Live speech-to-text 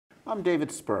I'm David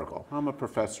Spergel. I'm a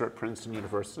professor at Princeton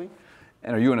University.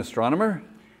 And are you an astronomer?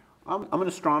 I'm an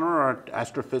astronomer or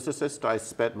astrophysicist. I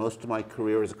spent most of my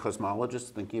career as a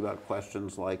cosmologist thinking about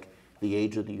questions like the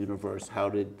age of the universe, how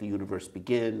did the universe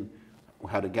begin,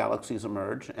 how did galaxies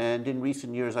emerge, and in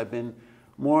recent years I've been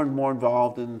more and more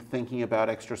involved in thinking about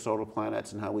extrasolar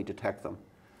planets and how we detect them.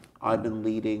 I've been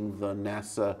leading the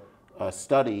NASA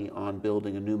study on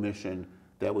building a new mission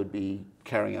that would be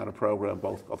carrying out a program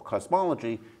both of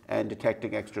cosmology and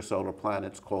detecting extrasolar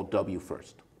planets called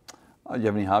WFIRST. Do you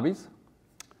have any hobbies?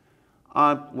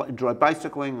 I enjoy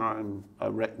bicycling. I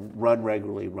run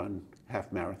regularly, run half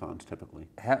marathons typically.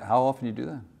 How often do you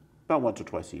do that? About once or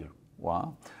twice a year.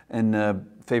 Wow. And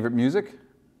favorite music?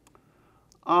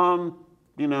 You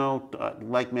know,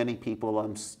 like many people,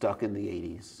 I'm stuck in the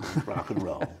 80s, rock and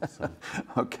roll. So.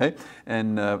 Okay.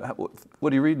 And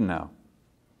what are you reading now?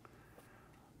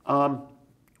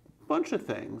 Bunch of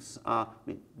things.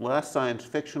 Last science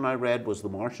fiction I read was The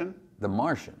Martian. The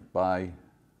Martian by?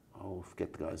 Oh,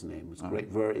 forget the guy's name. It's great.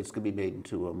 It's going to be made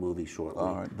into a movie shortly.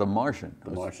 All right. The Martian.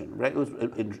 The Martian. Right? It was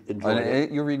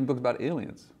enjoyable. You're reading books about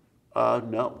aliens?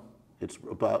 No. It's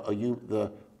about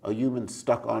a human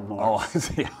stuck on Mars. Oh, I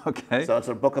see. Okay. So it's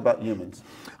a book about humans.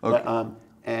 Okay.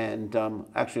 But,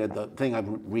 actually, the thing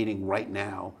I'm reading right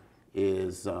now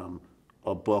is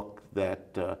a book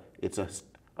that it's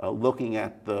looking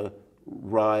at the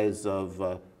rise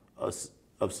of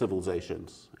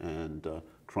civilizations and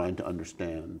trying to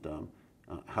understand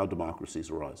how democracies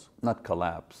arise. Not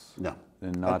Collapse. No.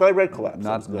 And not, but I read Collapse.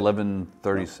 Not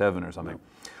 1137 or something.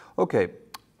 No. Okay.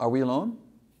 Are we alone?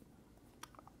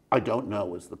 I don't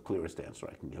know is the clearest answer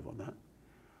I can give on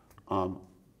that.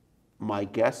 My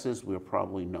guess is we're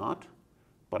probably not,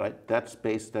 but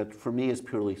that for me is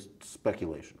purely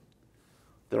speculation.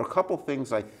 There are a couple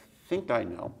things I think I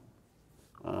know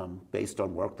based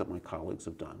on work that my colleagues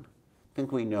have done. I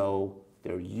think we know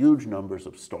there are huge numbers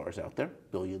of stars out there,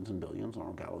 billions and billions in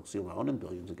our galaxy alone, and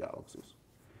billions of galaxies.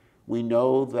 We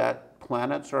know that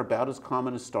planets are about as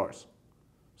common as stars.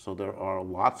 So there are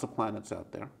lots of planets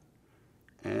out there.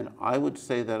 And I would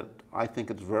say that I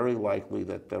think it's very likely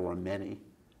that there are many,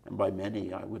 and by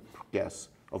many I would guess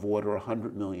of order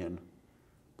 100 million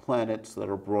planets that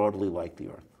are broadly like the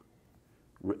Earth,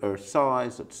 Earth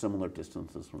size at similar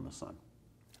distances from the sun.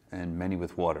 And many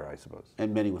with water, I suppose.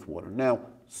 And many with water. Now,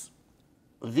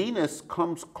 Venus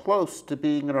comes close to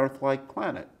being an Earth-like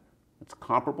planet. It's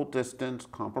comparable distance,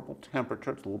 comparable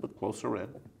temperature, it's a little bit closer in.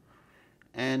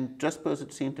 And just because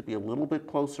it seemed to be a little bit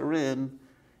closer in,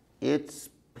 its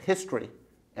history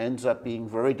ends up being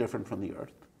very different from the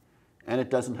Earth. And it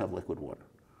doesn't have liquid water.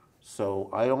 So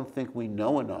I don't think we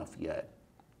know enough yet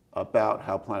about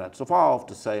how planets evolved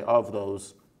to say of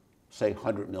those, say,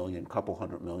 100 million, couple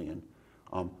 100 million,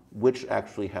 which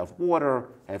actually have water,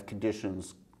 have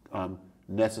conditions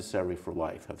necessary for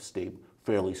life, have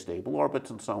fairly stable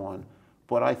orbits and so on.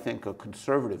 But I think a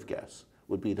conservative guess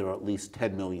would be there are at least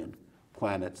 10 million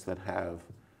planets that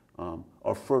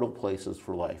are fertile places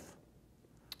for life.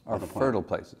 Are fertile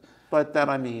places. But that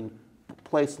I mean a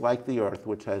place like the Earth,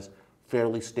 which has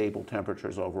fairly stable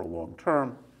temperatures over a long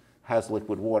term, has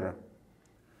liquid water,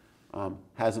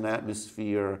 has an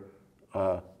atmosphere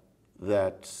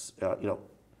that's,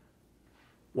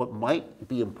 what might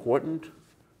be important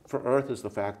for Earth is the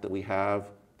fact that we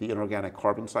have the inorganic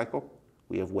carbon cycle.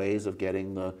 We have ways of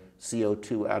getting the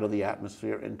CO2 out of the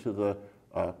atmosphere into the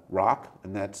rock,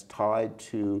 and that's tied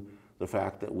to the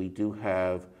fact that we do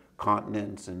have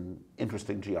continents and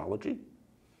interesting geology,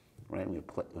 right?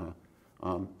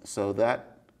 So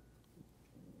that,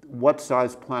 what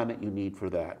size planet you need for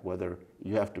that, whether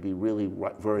you have to be really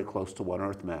very close to one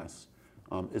Earth mass,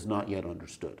 is not yet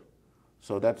understood.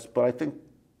 So but I think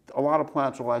a lot of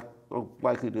planets are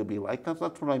likely to be like that.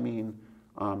 That's what I mean,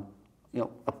 a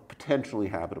potentially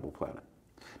habitable planet.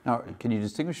 Now, can you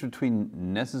distinguish between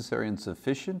necessary and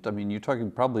sufficient? I mean, you're talking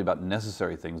probably about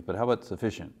necessary things, but how about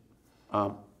sufficient?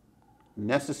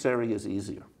 Necessary is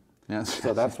easier. Yes.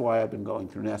 So that's why I've been going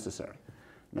through necessary.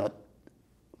 Now,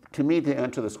 to me, to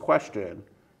answer this question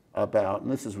about,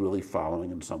 and this is really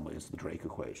following in some ways the Drake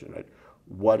equation, right?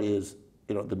 What is,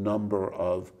 the number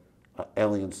of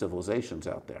alien civilizations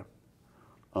out there?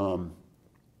 To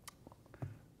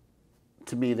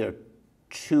me, there are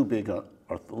two big, or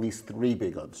at least three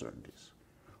big uncertainties.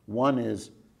 One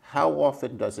is, how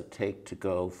often does it take to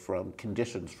go from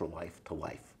conditions for life to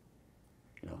life?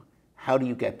 How do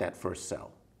you get that first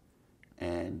cell?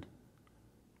 And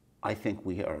I think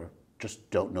we just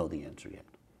don't know the answer yet.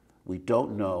 We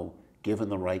don't know, given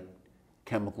the right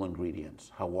chemical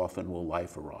ingredients, how often will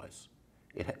life arise.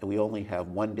 We only have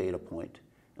one data point,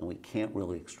 and we can't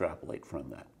really extrapolate from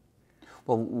that.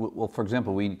 Well, for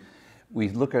example, we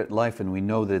look at life and we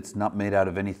know that it's not made out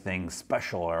of anything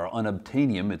special or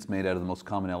unobtainium. It's made out of the most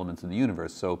common elements in the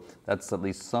universe. So that's at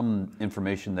least some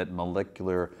information that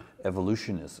molecular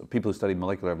evolutionists, people who study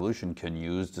molecular evolution, can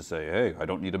use to say, hey, I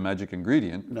don't need a magic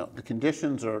ingredient. No, the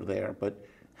conditions are there, but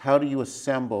how do you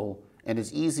assemble, and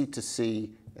it's easy to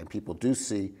see, and people do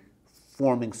see,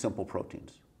 forming simple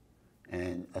proteins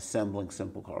and assembling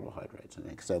simple carbohydrates and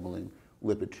assembling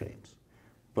lipid chains.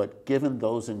 But given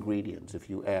those ingredients, if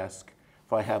you ask,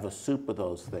 if I have a soup of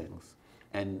those things,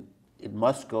 and it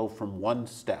must go from one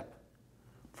step,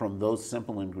 from those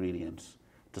simple ingredients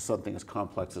to something as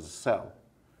complex as a cell,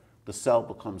 the cell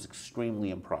becomes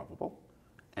extremely improbable.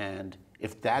 And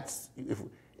if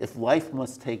life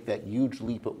must take that huge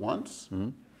leap at once,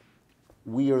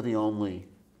 we are the only,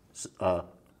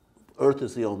 Earth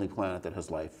is the only planet that has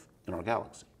life in our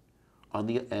galaxy. On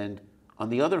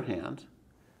the other hand,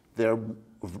 there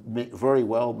very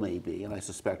well may be, and I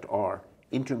suspect are,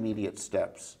 intermediate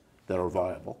steps that are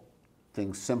viable,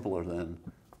 things simpler than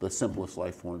the simplest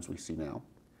life forms we see now.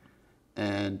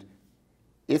 And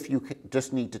if you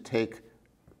just need to take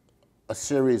a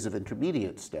series of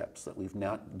intermediate steps that we've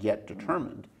not yet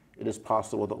determined, it is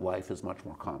possible that life is much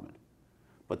more common.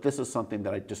 But this is something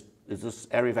that is this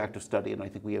area of active study, and I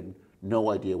think we have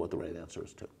no idea what the right answer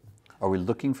is to. Are we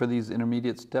looking for these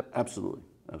intermediate steps? Absolutely,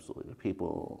 absolutely. There are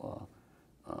people,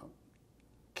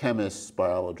 chemists,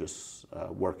 biologists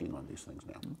working on these things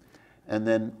now. And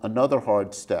then another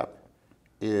hard step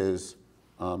is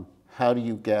how do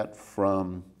you get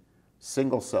from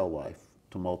single cell life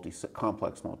to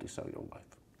complex multicellular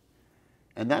life?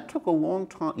 And that took a long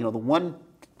time. You know, the one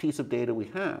piece of data we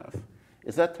have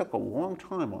is that took a long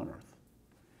time on Earth.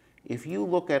 If you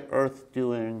look at Earth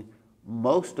during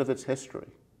most of its history,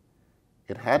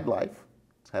 it had life.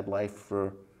 It's had life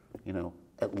for, you know,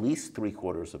 at least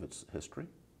 3/4 of its history.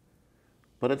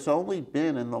 But it's only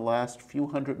been in the last few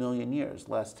 100 million years,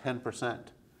 last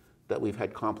 10%, that we've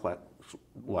had complex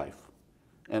life.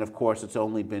 And of course, it's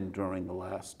only been during the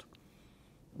last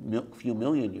few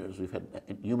million years we've had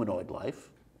humanoid life.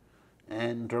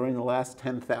 And during the last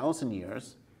 10,000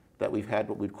 years that we've had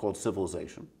what we'd call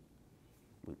civilization,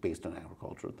 based on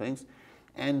agriculture and things.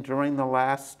 And during the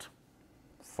last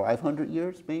 500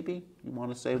 years, maybe, you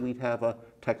want to say we'd have a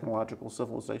technological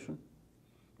civilization.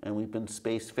 And we've been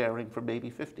spacefaring for maybe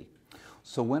 50.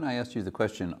 So when I asked you the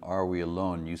question, are we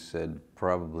alone, you said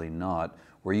probably not.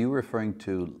 Were you referring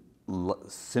to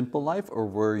simple life, or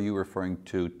were you referring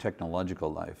to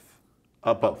technological life?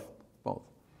 Both. Both.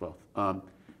 Both.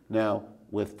 Now,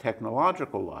 with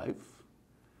technological life,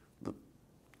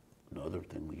 another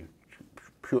thing we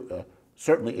are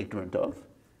certainly ignorant of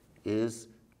is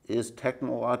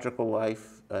technological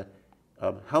life,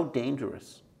 how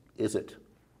dangerous is it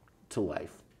to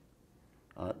life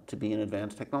to be in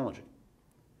advanced technology?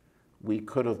 We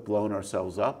could have blown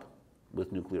ourselves up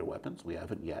with nuclear weapons. We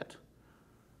haven't yet.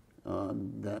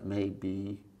 That may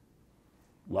be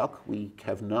luck. We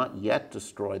have not yet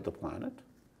destroyed the planet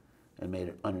and made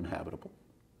it uninhabitable.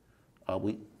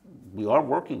 We are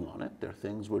working on it. There are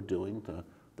things we're doing,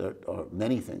 there are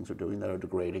many things we're doing that are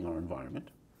degrading our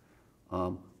environment.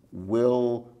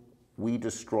 Will we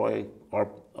destroy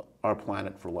our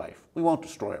planet for life? We won't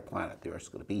destroy our planet. The Earth's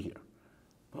going to be here.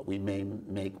 But we may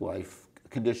make life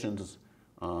conditions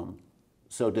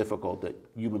so difficult that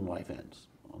human life ends.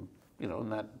 You know,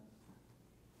 and that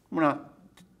we're not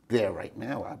there right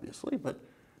now, obviously, but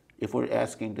if we're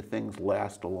asking do things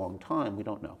last a long time, we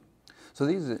don't know. So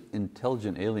these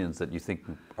intelligent aliens that you think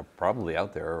are probably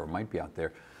out there or might be out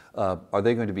there, are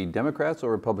they going to be Democrats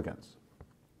or Republicans?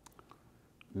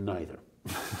 Neither.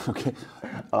 Okay.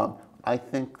 I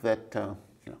think that,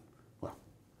 you know, well,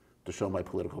 to show my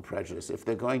political prejudice, if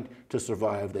they're going to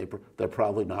survive, they're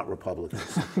probably not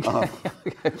Republicans.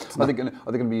 Are they going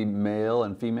to be male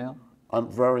and female?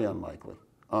 Very unlikely.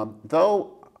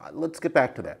 Though, let's get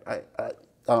back to that.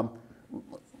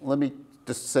 Let me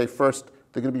just say first,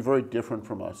 they're going to be very different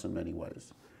from us in many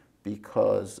ways,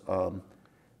 because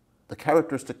the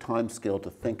characteristic time scale to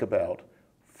think about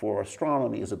for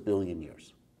astronomy is 1 billion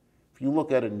years. If you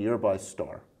look at a nearby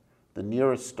star, the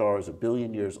nearest star is 1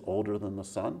 billion years older than the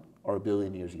sun or 1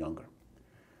 billion years younger.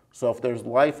 So if there's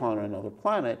life on another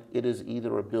planet, it is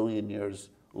either 1 billion years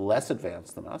less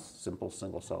advanced than us, simple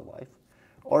single-cell life,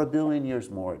 or 1 billion years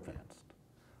more advanced.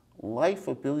 Life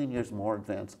 1 billion years more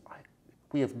advanced,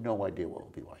 we have no idea what it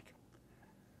will be like.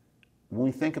 When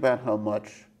we think about how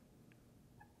much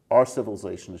our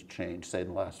civilization has changed, say, in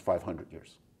the last 500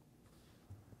 years,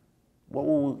 what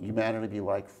will humanity be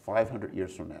like 500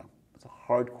 years from now? It's a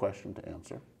hard question to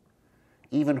answer.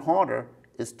 Even harder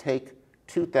is take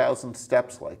 2,000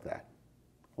 steps like that.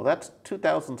 Well, that's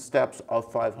 2,000 steps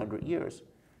of 500 years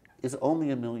is only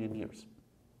 1,000,000 years.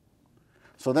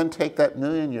 So then take that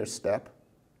 1,000,000-year step,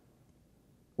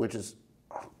 which is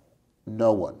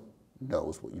no one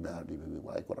knows what humanity will be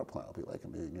like, what our planet will be like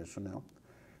 1,000,000 years from now.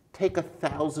 Take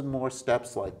 1,000 more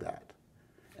steps like that.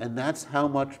 And that's how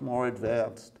much more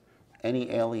advanced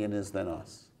any alien is than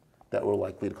us that we're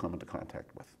likely to come into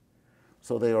contact with.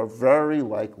 So they are very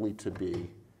likely to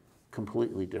be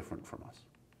completely different from us.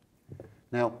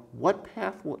 Now, what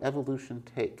path will evolution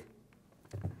take?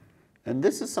 And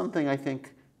this is something I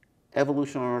think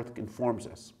evolution on Earth informs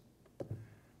us.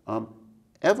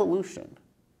 Evolution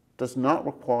does not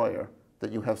require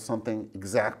that you have something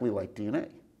exactly like DNA.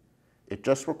 It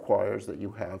just requires that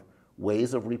you have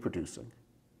ways of reproducing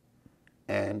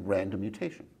and random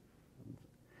mutation.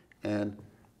 And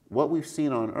what we've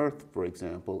seen on Earth, for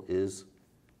example, is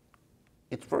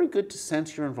it's very good to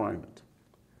sense your environment.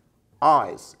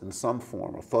 Eyes, in some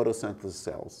form, or photosynthesis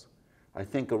cells, I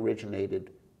think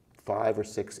originated 5 or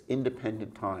 6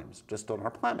 independent times just on our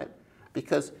planet,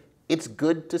 because it's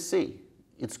good to see.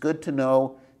 It's good to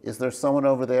know, is there someone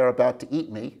over there about to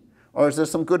eat me, or is there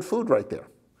some good food right there?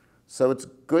 So it's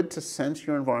good to sense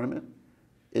your environment,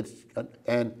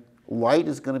 and light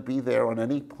is going to be there on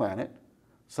any planet.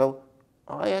 So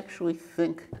I actually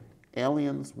think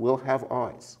aliens will have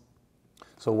eyes.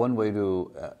 So one way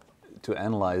to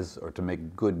analyze or to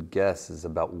make good guesses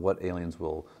about what aliens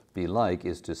will be like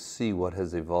is to see what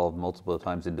has evolved multiple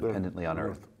times independently on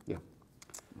Earth. Yeah.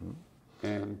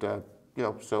 And,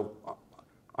 so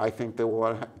I think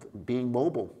that being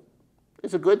mobile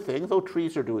is a good thing, though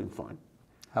trees are doing fine.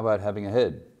 How about having a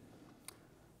head?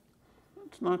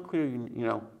 It's not clear,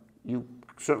 you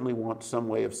certainly want some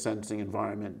way of sensing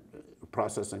environment,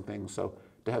 processing things. So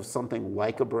to have something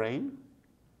like a brain,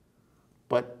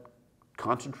 but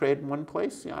concentrated in one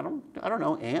place, I don't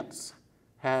know. Ants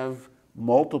have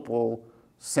multiple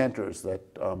centers that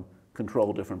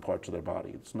control different parts of their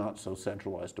body. It's not so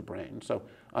centralized a brain. So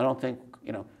I don't think,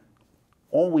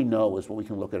 all we know is what we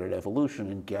can look at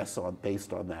evolution and guess on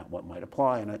based on that what might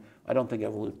apply. And I don't think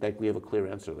we have a clear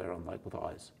answer there, unlike with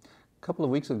eyes. A couple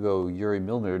of weeks ago, Yuri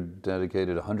Milner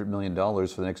dedicated $100 million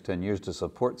for the next 10 years to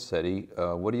support SETI.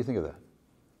 What do you think of that?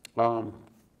 Well,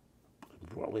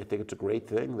 I think it's a great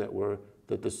thing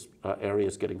that this area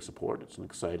is getting support. It's an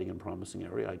exciting and promising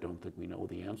area. I don't think we know what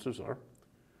the answers are.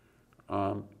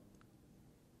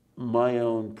 My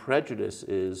own prejudice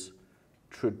is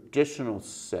traditional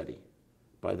SETI.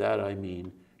 By that I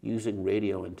mean using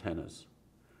radio antennas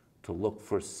to look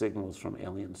for signals from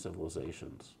alien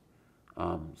civilizations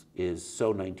is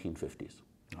so 1950s.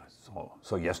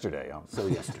 So yesterday. So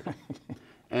yesterday.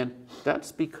 And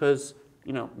that's because,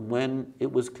 when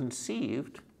it was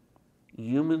conceived,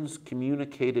 humans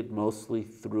communicated mostly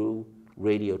through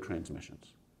radio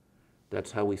transmissions.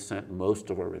 That's how we sent most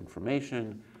of our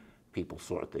information. People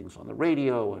saw things on the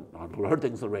radio, and heard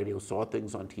things on the radio, saw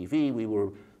things on TV. We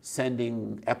were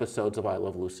sending episodes of I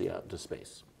Love Lucy out into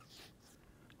space.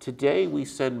 Today, we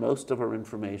send most of our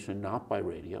information not by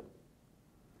radio,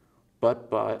 but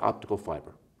by optical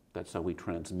fiber. That's how we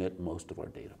transmit most of our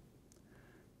data.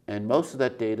 And most of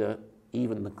that data,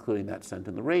 even including that sent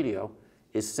in the radio,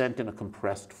 is sent in a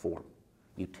compressed form.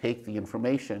 You take the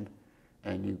information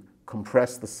and you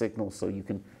compress the signal so you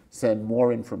can send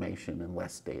more information and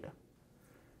less data.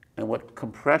 And what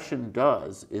compression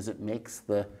does is it makes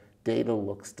the data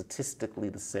look statistically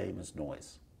the same as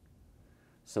noise.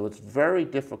 So it's very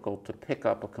difficult to pick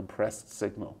up a compressed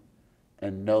signal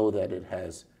and know that it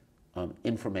has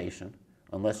information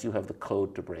unless you have the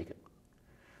code to break it.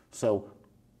 So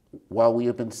while we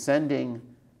have been sending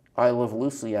I Love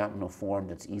Lucy out in a form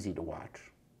that's easy to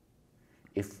watch,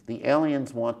 if the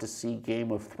aliens want to see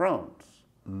Game of Thrones,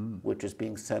 which is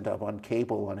being sent up on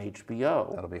cable on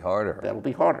HBO, That'll be harder. That'll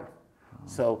be harder.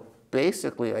 So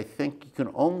basically, I think you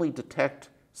can only detect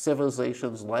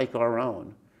civilizations like our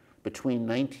own between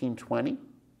 1920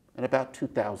 and about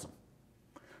 2000.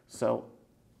 So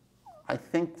I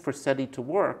think for SETI to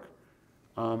work,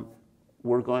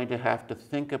 we're going to have to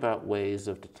think about ways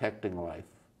of detecting life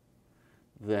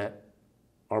that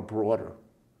are broader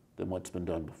than what's been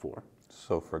done before.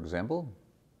 So, for example?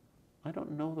 I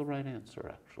don't know the right answer,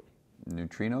 actually.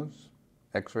 Neutrinos?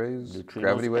 X-rays?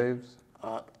 Gravity waves?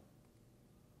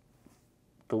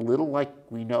 The little like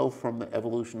we know from the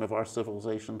evolution of our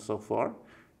civilization so far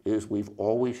is we've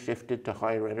always shifted to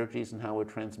higher energies in how we're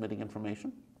transmitting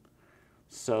information.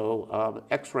 So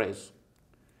X-rays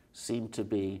seem to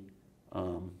be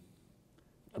a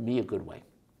good way.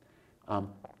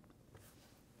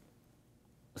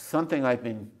 Something I've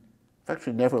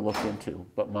actually never looked into,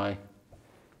 but my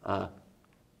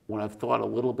when I've thought a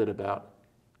little bit about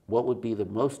what would be the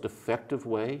most effective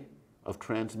way of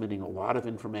transmitting a lot of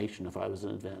information if I was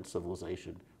an advanced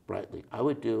civilization brightly, I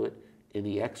would do it in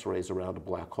the X-rays around a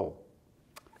black hole.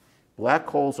 Black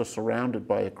holes are surrounded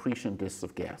by accretion disks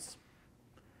of gas,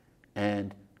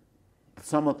 and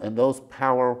those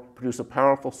produce a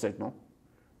powerful signal,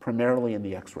 primarily in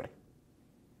the X-ray.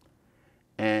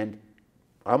 And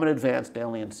I'm an advanced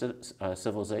alien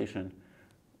civilization.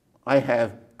 I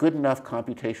have good enough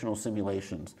computational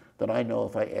simulations that I know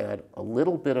if I add a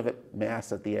little bit of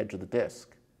mass at the edge of the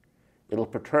disk, it'll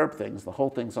perturb things. The whole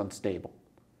thing's unstable.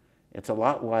 It's a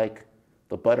lot like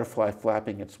the butterfly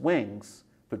flapping its wings,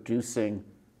 producing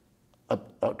a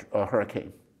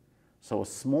hurricane. So a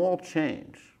small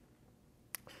change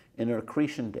in an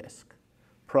accretion disk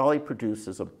probably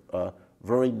produces a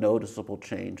very noticeable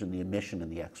change in the emission in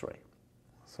the X-ray.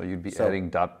 So you'd be adding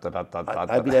dot, dot, dot, dot, dot.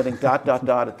 I'd be adding dot, dot,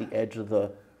 dot at the edge of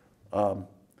the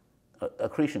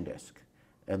accretion disk.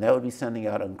 And that would be sending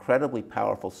out an incredibly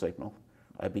powerful signal.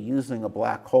 I'd be using a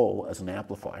black hole as an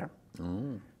amplifier.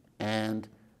 And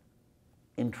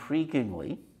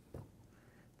intriguingly,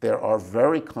 there are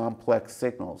very complex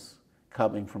signals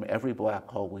coming from every black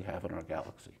hole we have in our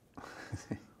galaxy.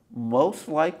 Most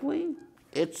likely,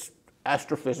 it's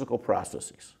astrophysical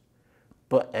processes.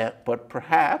 But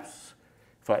perhaps,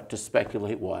 if I had to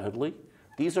speculate wildly,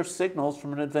 these are signals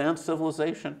from an advanced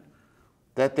civilization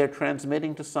that they're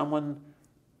transmitting to someone,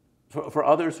 for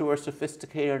others who are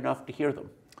sophisticated enough to hear them.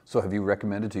 So have you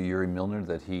recommended to Yuri Milner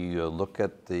that he look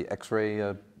at the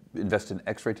X-ray, invest in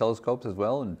X-ray telescopes as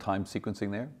well and time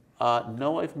sequencing there?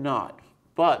 No, I've not.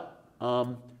 But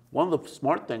one of the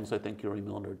smart things I think Yuri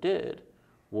Milner did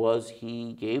was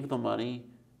he gave the money.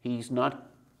 He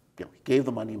gave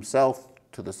the money himself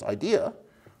to this idea,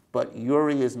 but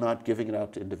Yuri is not giving it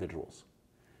out to individuals.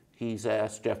 He's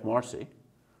asked Jeff Marcy,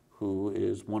 who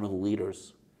is one of the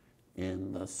leaders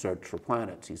in the search for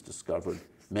planets. He's discovered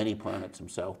many planets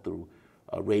himself through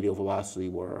radio velocity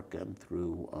work and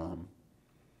through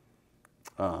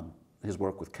his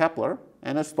work with Kepler,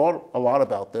 and has thought a lot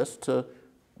about this to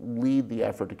lead the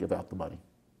effort to give out the money.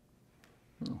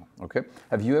 Okay.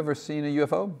 Have you ever seen a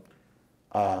UFO?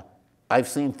 I've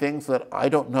seen things that I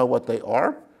don't know what they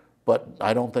are, but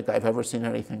I don't think I've ever seen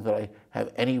anything that I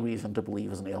have any reason to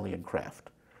believe is an alien craft.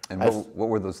 And what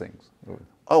were those things?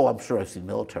 Oh, I'm sure I've seen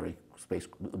military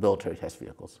test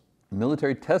vehicles.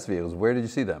 Military test vehicles, where did you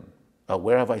see them?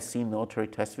 Where have I seen military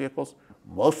test vehicles?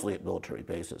 Mostly at military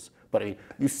bases. But I mean,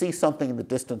 you see something in the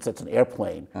distance that's an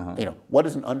airplane. You know, what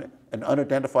is an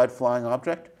unidentified flying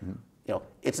object? You know,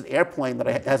 it's an airplane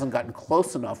that hasn't gotten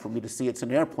close enough for me to see it's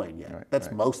an airplane yet. Right,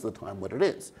 that's most of the time what it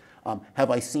is.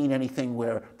 Have I seen anything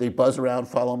where they buzz around,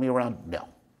 follow me around? No.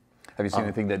 Have you seen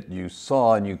anything that you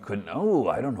saw and you couldn't, oh,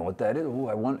 I don't know what that is.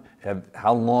 Oh,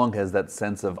 how long has that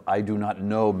sense of, I do not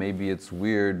know, maybe it's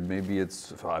weird, maybe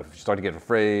it's, I start to get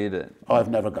afraid? Oh, I've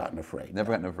never gotten afraid.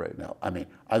 Never gotten afraid? No, I mean,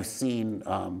 I've seen,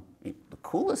 the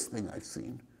coolest thing I've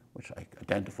seen, which I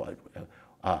identified,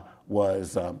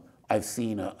 was I've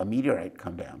seen a meteorite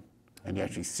come down, and you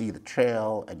actually see the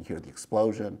trail and you hear the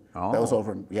explosion. Oh. That was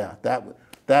over, yeah,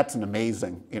 that's an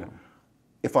amazing, you know,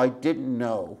 if I didn't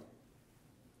know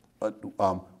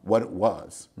what it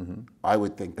was, I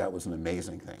would think that was an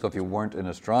amazing thing. So if you weren't an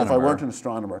astronomer? If I weren't an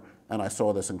astronomer and I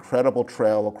saw this incredible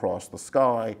trail across the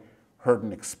sky, heard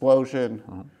an explosion,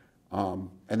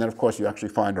 and then of course you actually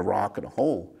find a rock in a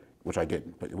hole, which I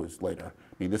didn't, but it was later.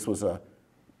 I mean, this is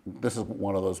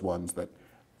one of those ones that,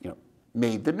 you know,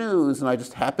 made the news, and I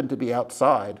just happened to be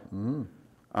outside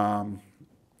when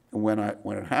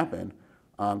it happened.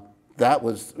 That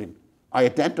was, I mean, I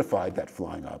identified that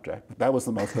flying object. That was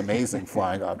the most amazing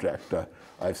flying object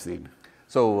I've seen.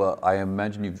 So I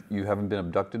imagine you haven't been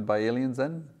abducted by aliens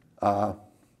then?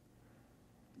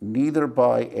 Neither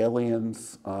by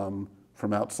aliens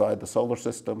from outside the solar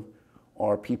system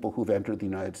or people who've entered the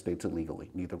United States illegally,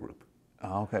 neither group.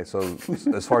 Oh, okay, so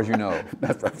as far as you know.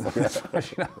 That's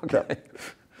right. Okay.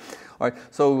 All right,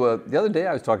 so the other day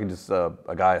I was talking to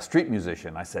a guy, a street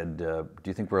musician. I said, do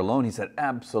you think we're alone? He said,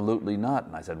 absolutely not.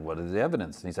 And I said, what is the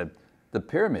evidence? And he said, the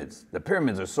pyramids. The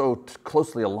pyramids are so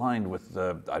closely aligned with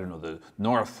the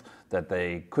north that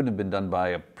they couldn't have been done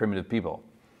by primitive people.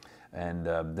 And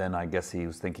then I guess he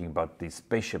was thinking about these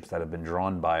spaceships that have been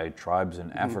drawn by tribes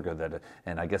in Africa.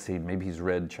 And I guess maybe he's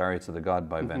read Chariots of the God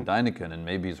by Van Dyneken, and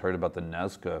maybe he's heard about the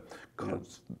Nazca,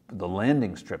 the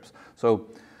landing strips.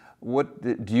 So what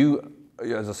do you,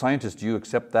 as a scientist, do you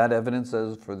accept that evidence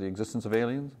as for the existence of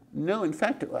aliens? No, in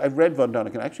fact, I've read Van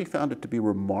Dyneken. I actually found it to be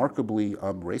remarkably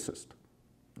racist,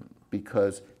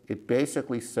 because it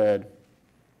basically said,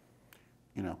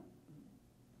 you know,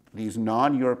 these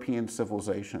non-European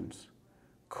civilizations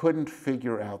couldn't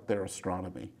figure out their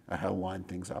astronomy and how to line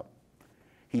things up.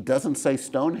 He doesn't say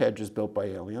Stonehenge is built by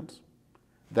aliens.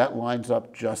 That lines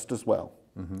up just as well.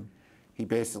 He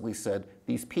basically said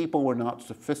these people were not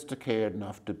sophisticated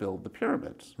enough to build the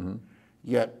pyramids.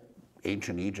 Yet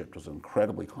ancient Egypt was an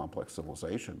incredibly complex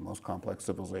civilization, most complex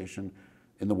civilization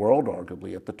in the world,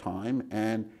 arguably, at the time.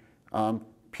 And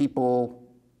people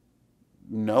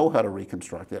know how to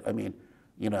reconstruct it. I mean,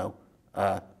 you know,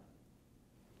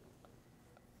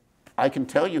 I can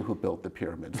tell you who built the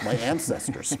pyramids, my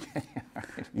ancestors.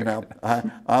 You know,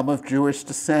 I'm of Jewish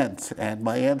descent, and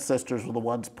my ancestors were the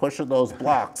ones pushing those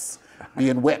blocks,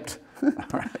 being whipped.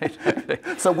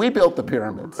 So we built the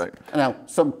pyramids. Right. Now,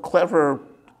 some clever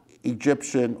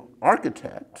Egyptian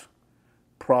architect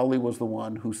probably was the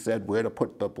one who said where to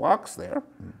put the blocks there,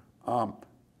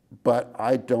 but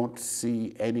I don't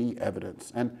see any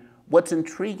evidence. And what's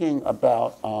intriguing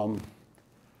about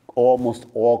almost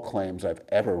all claims I've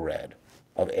ever read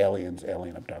of aliens,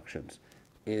 alien abductions,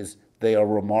 is they are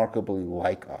remarkably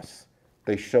like us.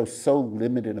 They show so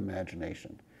limited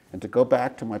imagination. And to go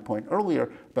back to my point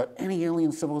earlier about any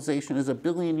alien civilization is 1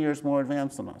 billion years more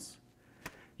advanced than us.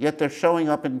 Yet they're showing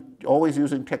up and always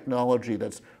using technology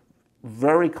that's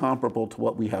very comparable to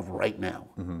what we have right now.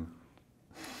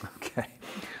 Okay.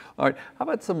 All right. How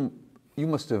about you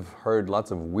must have heard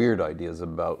lots of weird ideas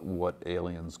about what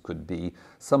aliens could be.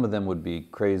 Some of them would be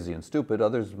crazy and stupid.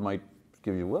 Others might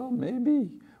give you, well, maybe.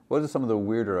 What are some of the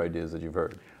weirder ideas that you've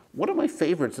heard? One of my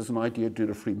favorites is an idea due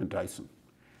to Freeman Dyson.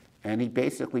 And he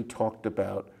basically talked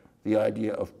about the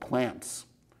idea of plants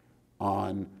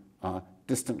on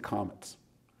distant comets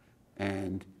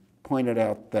and pointed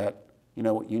out that, you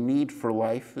know, what you need for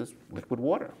life is liquid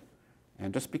water.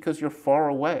 And just because you're far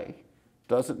away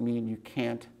doesn't mean you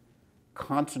can't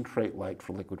concentrate light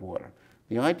for liquid water.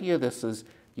 The idea of this is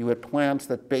you had plants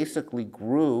that basically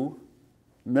grew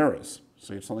mirrors.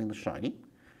 So you had something that's shiny,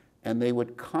 and they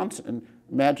would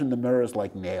imagine the mirrors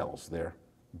like nails. They're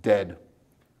dead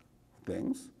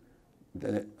things.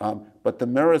 But the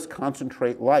mirrors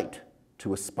concentrate light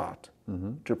to a spot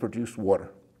to produce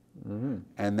water.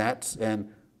 And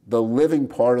the living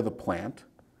part of the plant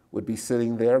would be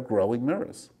sitting there growing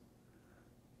mirrors.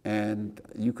 And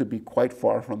you could be quite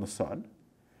far from the sun.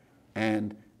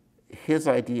 And his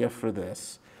idea for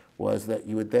this was that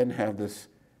you would then have this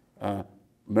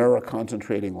mirror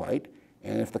concentrating light,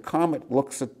 and if the comet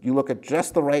you look at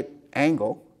just the right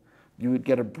angle, you would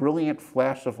get a brilliant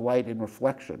flash of light in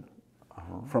reflection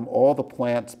from all the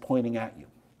plants pointing at you.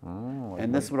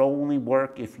 And this would only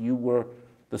work if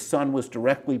the sun was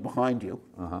directly behind you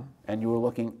and you were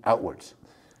looking outwards.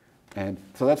 And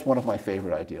so that's one of my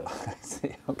favorite ideas. I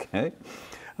see, okay.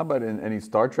 How about any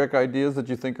Star Trek ideas that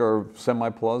you think are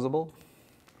semi-plausible?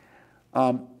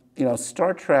 You know,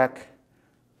 Star Trek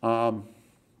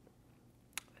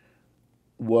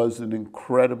was an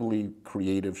incredibly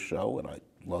creative show, and I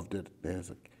loved it as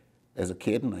a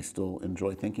kid, and I still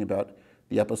enjoy thinking about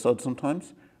the episodes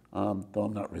sometimes, though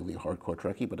I'm not really a hardcore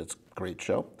Trekkie, but it's a great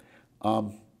show.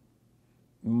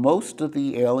 Most of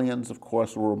the aliens, of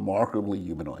course, were remarkably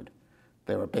humanoid.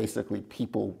 They were basically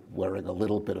people wearing a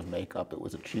little bit of makeup. It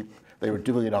was they were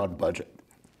doing it on budget.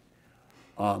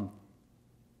 You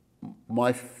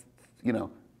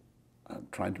know, I'm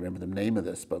trying to remember the name of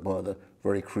this, but one of the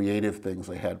very creative things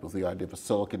they had was the idea of a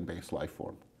silicon-based life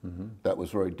form. That was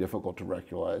very difficult to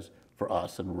recognize for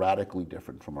us and radically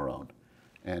different from our own.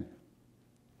 And,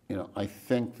 you know, I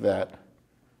think that,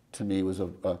 to me, was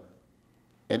an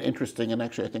interesting and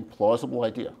actually, I think, plausible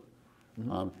idea.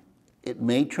 It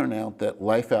may turn out that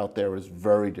life out there is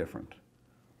very different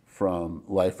from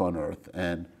life on Earth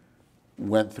and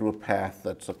went through a path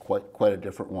that's quite a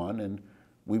different one, and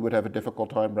we would have a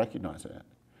difficult time recognizing it.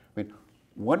 I mean,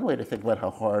 one way to think about how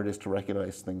hard it is to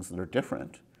recognize things that are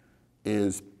different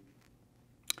is,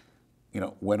 you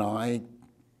know, when I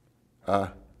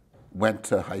went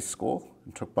to high school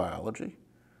and took biology,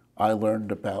 I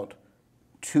learned about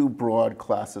 2 broad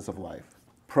classes of life,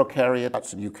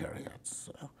 prokaryotes and eukaryotes.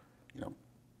 You know,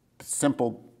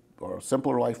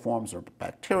 simpler life forms are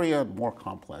bacteria, more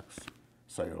complex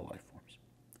cellular life forms.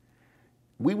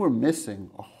 We were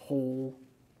missing a whole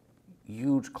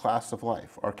huge class of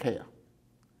life, archaea.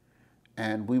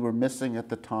 And we were missing at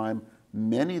the time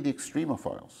many of the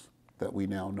extremophiles that we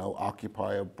now know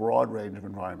occupy a broad range of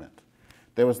environment.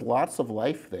 There was lots of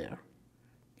life there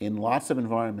in lots of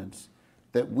environments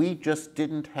that we just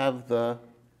didn't have the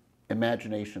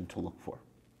imagination to look for.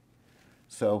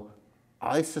 So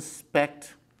I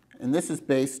suspect, and this is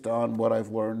based on what I've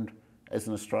learned as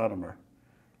an astronomer,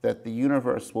 that the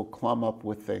universe will come up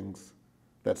with things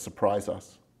that surprise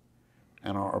us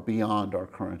and are beyond our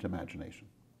current imagination.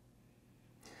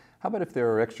 How about if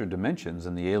there are extra dimensions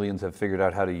and the aliens have figured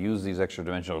out how to use these extra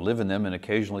dimensions or live in them, and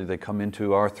occasionally they come into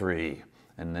R3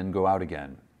 and then go out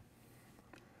again?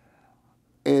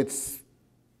 It's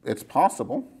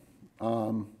possible.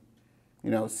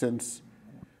 Since,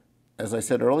 as I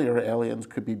said earlier, aliens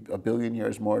could be a billion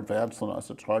years more advanced than us,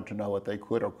 it's hard to know what they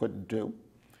could or couldn't do.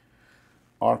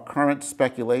 Our current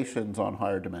speculations on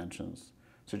higher dimensions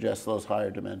suggest those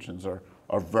higher dimensions are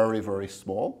very, very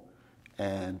small,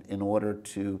 and in order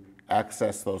to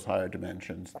access those higher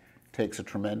dimensions takes a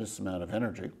tremendous amount of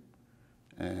energy.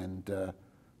 And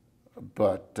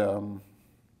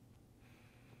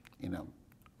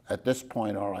at this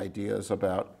point, our ideas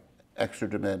about extra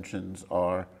dimensions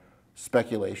are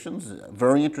speculations,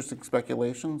 very interesting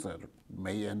speculations that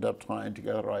may end up tying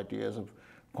together ideas of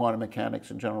quantum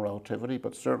mechanics and general relativity,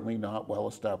 but certainly not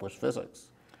well-established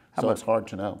physics. It's hard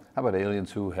to know. How about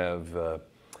aliens who have,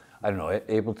 I don't know,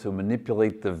 able to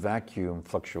manipulate the vacuum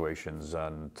fluctuations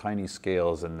on tiny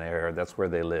scales, and that's where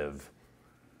they live?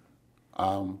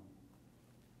 All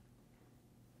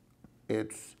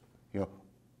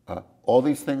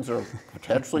these things are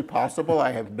potentially possible.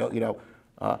 I have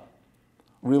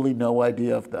really no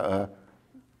idea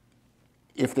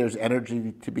if there's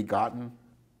energy to be gotten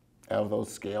out of those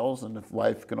scales, and if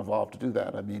life can evolve to do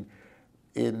that. I mean,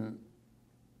 in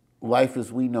life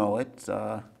as we know it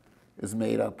is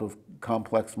made up of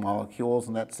complex molecules,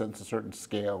 and that sends a certain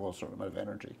scale, a certain amount of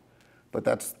energy. But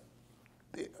that's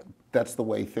the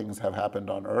way things have happened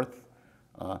on Earth.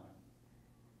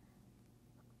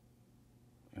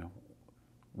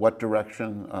 What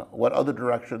other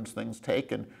directions things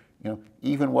take, and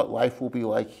even what life will be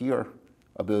like here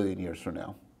a billion years from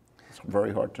now. It's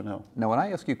very hard to know. Now, when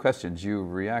I ask you questions, you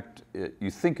react, you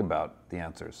think about the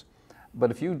answers.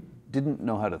 But if you didn't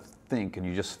know how to think and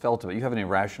you just felt it, you have an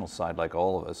irrational side like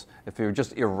all of us. If you're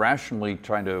just irrationally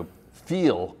trying to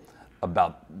feel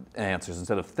about answers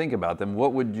instead of think about them,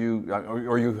 what would you,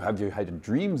 or have you had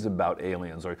dreams about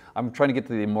aliens? Or I'm trying to get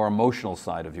to the more emotional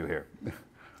side of you here.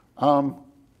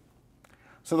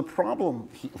 So the problem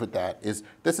with that is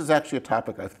this is actually a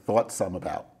topic I've thought some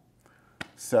about.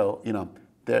 So,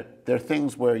 there are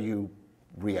things where you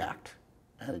react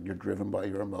and you're driven by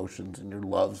your emotions and your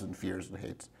loves and fears and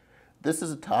hates. This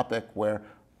is a topic where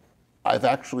I've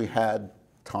actually had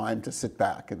time to sit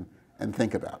back and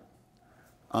think about.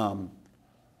 I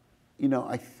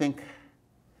think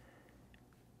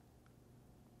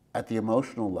at the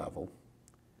emotional level,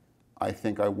 I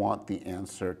think I want the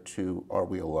answer to "Are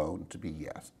we alone?" to be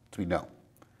yes, to be no.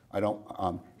 I don't.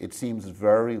 It seems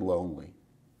very lonely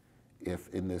if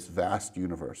in this vast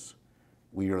universe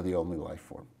we are the only life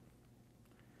form.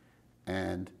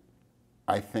 And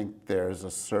I think there's a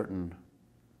certain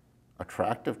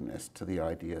attractiveness to the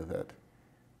idea that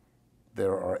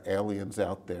there are aliens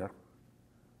out there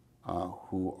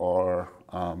who are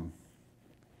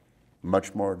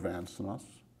much more advanced than us,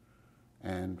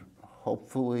 and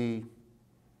hopefully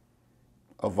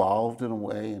evolved in a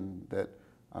way and that,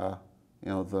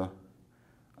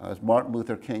 as Martin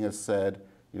Luther King has said,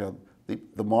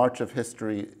 the march of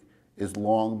history is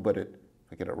long, but if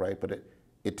I get it right, but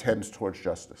it tends towards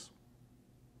justice.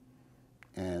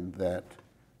 And that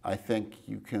I think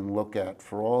you can look at,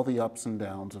 for all the ups and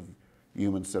downs of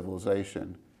human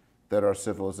civilization, that our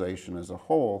civilization as a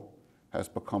whole has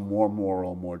become more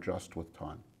moral, more just with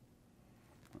time.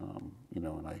 And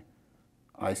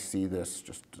I see this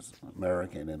just as an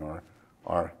American in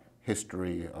our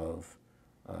history of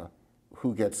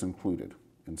who gets included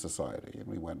in society. And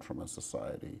we went from a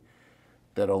society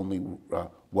that only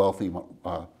wealthy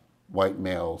white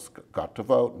males got to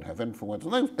vote and have influence.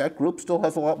 And that group still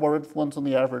has a lot more influence than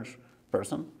the average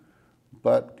person.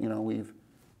 But we've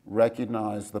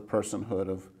recognized the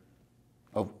personhood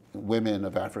of women,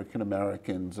 of African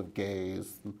Americans, of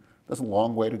gays. There's a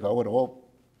long way to go at all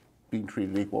being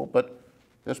treated equal, but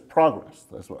there's progress.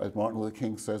 As Martin Luther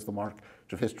King says, the march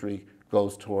of history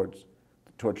goes towards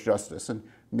justice. And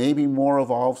maybe more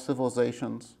evolved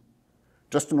civilizations,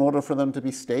 just in order for them to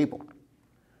be stable,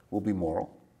 will be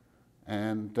moral.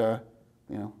 And I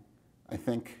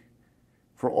think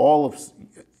for all of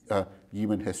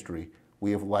human history,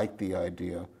 we have liked the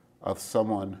idea of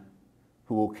someone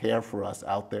who will care for us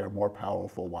out there, more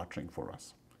powerful, watching for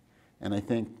us. And I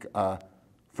think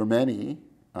for many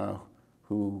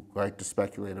who like to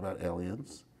speculate about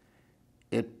aliens,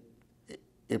 it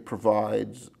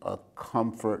provides a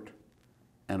comfort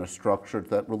and a structure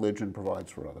that religion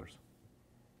provides for others.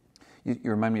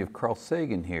 You remind me of Carl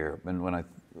Sagan here. And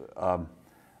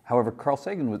however, Carl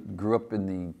Sagan grew up in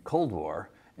the Cold War,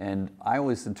 and I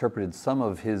always interpreted some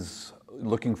of his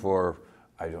looking for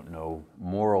I don't know,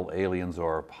 moral aliens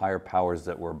or higher powers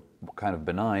that were kind of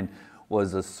benign,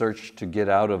 was a search to get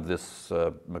out of this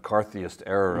McCarthyist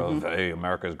era of, hey,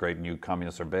 America is great and you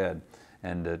communists are bad,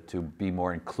 and to be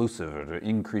more inclusive or to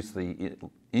increase the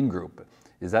in-group.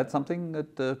 Is that something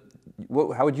that,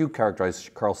 how would you characterize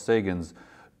Carl Sagan's,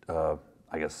 I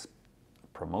guess,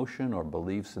 promotion or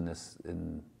beliefs in this,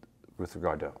 with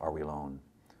regard to Are We Alone?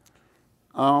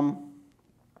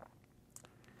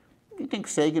 You think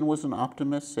Sagan was an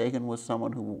optimist? Sagan was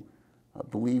someone who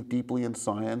believed deeply in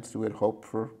science, who had hoped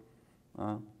for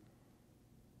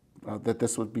that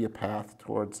this would be a path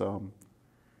towards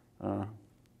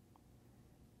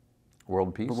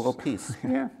World peace? world peace.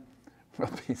 Yeah.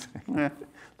 World peace. Yeah.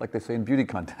 Like they say in beauty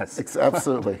contests.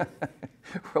 Absolutely.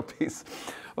 World peace.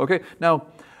 Okay, now,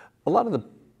 a lot of the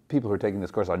people who are taking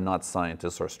this course are not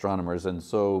scientists or astronomers, and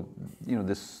so, you know,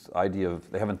 this idea of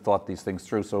they haven't thought these things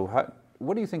through. So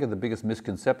what do you think are the biggest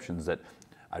misconceptions that,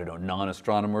 I don't know,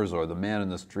 non-astronomers or the man in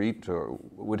the street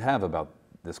would have about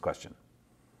this question?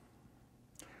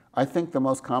 I think the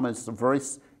most common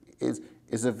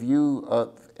is a view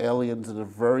of aliens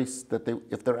that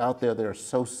if they're out there, they're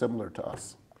so similar to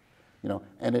us, you know,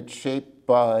 and it's shaped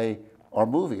by our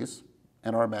movies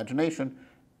and our imagination,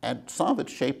 and some of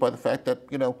it's shaped by the fact that,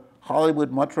 you know, Hollywood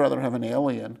would much rather have an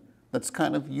alien that's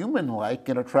kind of human-like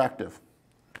and attractive.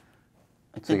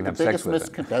 I think the biggest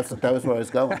that was where I was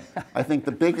going. I think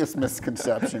the biggest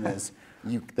misconception is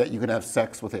that you can have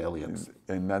sex with aliens.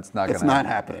 And that's not going to happen. It's not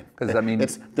happening. Because I mean,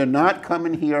 they're not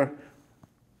coming here.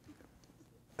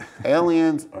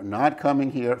 Aliens are not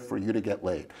coming here for you to get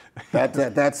laid.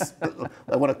 That's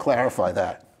I want to clarify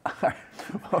that.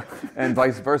 And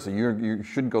vice versa. You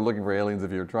shouldn't go looking for aliens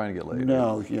if you're trying to get laid.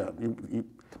 No, yeah.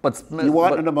 You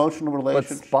want an emotional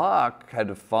relationship. But Spock had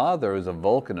a father who's a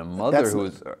Vulcan, a mother who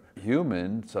was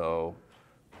human, so,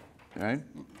 right?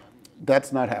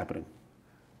 That's not happening.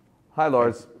 Hi,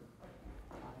 Lars.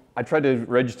 I tried to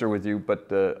register with you, but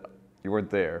you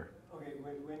weren't there. Okay,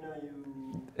 when are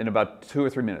you? In about 2 or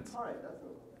 3 minutes. All right, that's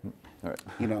no problem. All right.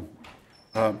 You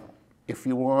know, if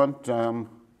you want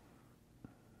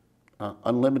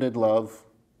unlimited love,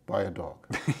 buy a dog.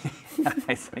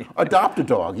 I see. Adopt a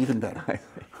dog, even better. I see.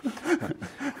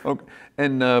 Okay.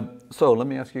 And so let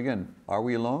me ask you again, are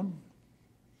we alone?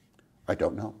 I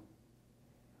don't know.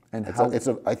 And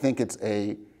I think it's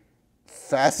a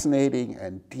fascinating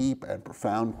and deep and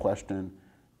profound question,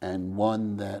 and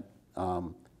one that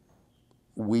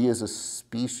we as a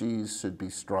species should be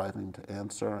striving to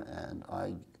answer. And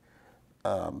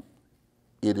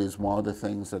it is one of the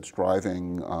things that's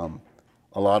driving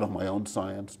a lot of my own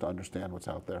science to understand what's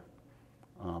out there.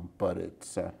 But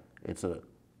it's a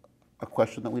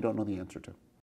question that we don't know the answer to.